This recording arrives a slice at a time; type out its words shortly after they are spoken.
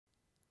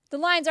The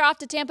Lions are off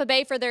to Tampa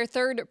Bay for their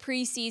third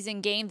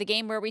preseason game, the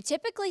game where we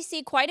typically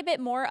see quite a bit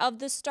more of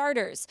the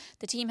starters.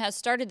 The team has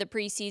started the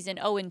preseason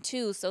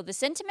 0-2, so the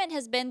sentiment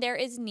has been there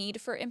is need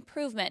for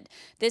improvement.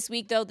 This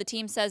week, though, the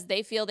team says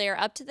they feel they are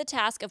up to the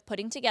task of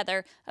putting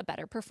together a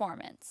better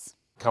performance.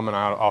 Coming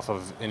out off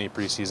of any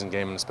preseason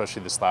game, and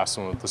especially this last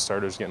one with the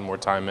starters getting more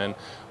time in,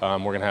 we're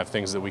going to have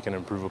things that we can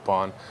improve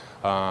upon.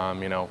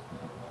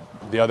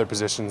 The other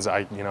positions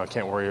I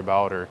can't worry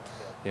about or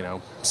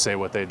say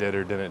what they did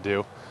or didn't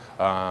do.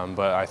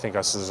 But I think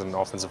us as an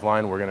offensive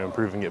line, we're going to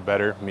improve and get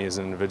better. Me as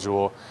an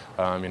individual,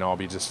 I'll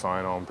be just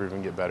fine. I'll improve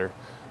and get better.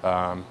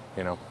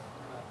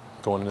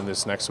 Going into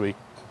this next week,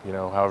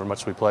 however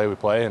much we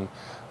play, and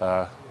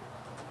I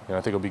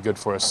think it'll be good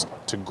for us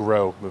to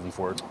grow moving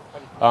forward.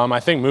 I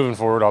think moving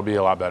forward, I'll be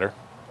a lot better,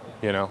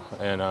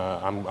 and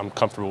I'm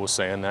comfortable with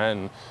saying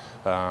that,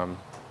 and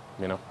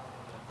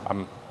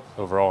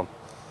overall,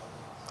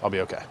 I'll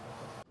be okay.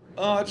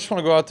 I just want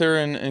to go out there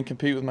and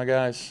compete with my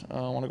guys. I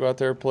want to go out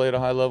there, play at a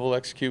high level,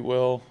 execute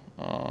well.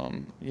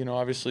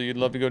 Obviously you'd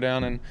love to go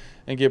down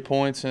and get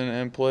points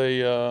and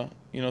play,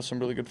 some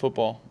really good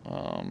football.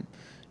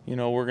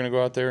 We're going to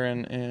go out there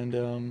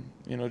and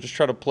just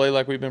try to play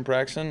like we've been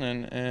practicing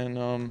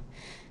and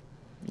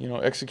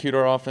execute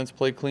our offense,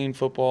 play clean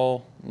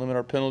football, limit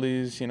our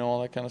penalties,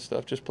 all that kind of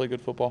stuff. Just play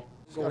good football.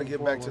 Just got to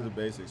get back to the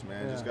basics,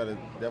 man. Just got to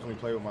definitely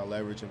play with my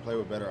leverage and play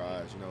with better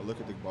eyes.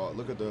 Look at the ball,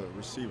 look at the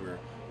receiver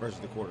versus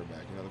the quarterback.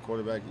 The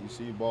quarterback, you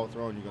see the ball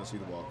thrown, you're going to see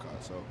the ball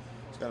caught. So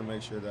just got to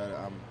make sure that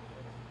I'm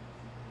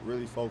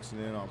really focusing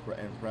in on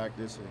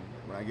practice, and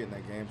when I get in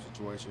that game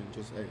situation,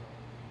 just, hey,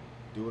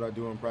 do what I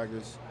do in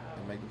practice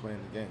and make the play in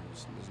the game.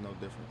 There's no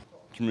difference.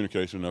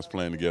 Communication, us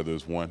playing together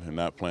as one and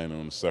not playing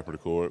on a separate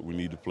accord. We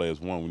need to play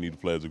as one. We need to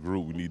play as a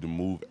group. We need to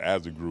move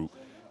as a group.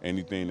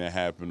 Anything that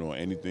happened or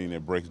anything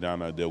that breaks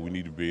down out there, we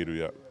need to be able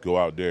to go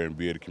out there and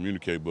be able to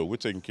communicate. But we're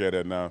taking care of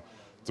that now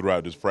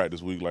throughout this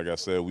practice week. Like I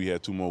said, we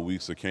had 2 more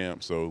weeks of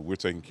camp, so we're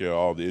taking care of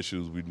all the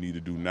issues we need to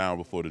do now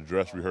before the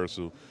dress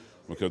rehearsal.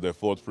 Because that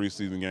 4th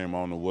preseason game, I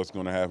don't know what's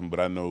going to happen, but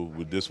I know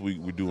with this week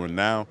we're doing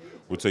now,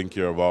 we're taking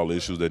care of all the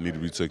issues that need to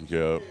be taken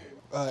care of.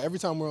 Every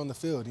time we're on the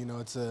field,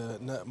 it's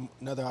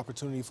another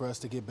opportunity for us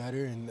to get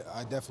better, and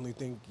I definitely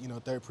think,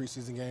 3rd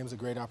preseason game is a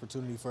great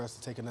opportunity for us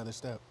to take another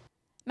step.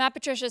 Matt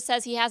Patricia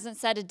says he hasn't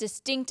set a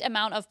distinct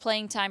amount of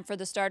playing time for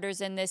the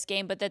starters in this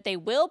game, but that they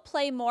will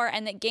play more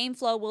and that game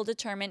flow will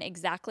determine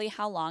exactly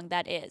how long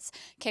that is.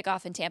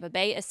 Kickoff in Tampa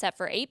Bay is set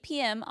for 8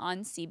 p.m.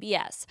 on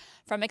CBS.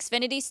 From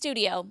Xfinity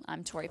Studio,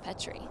 I'm Tori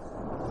Petry.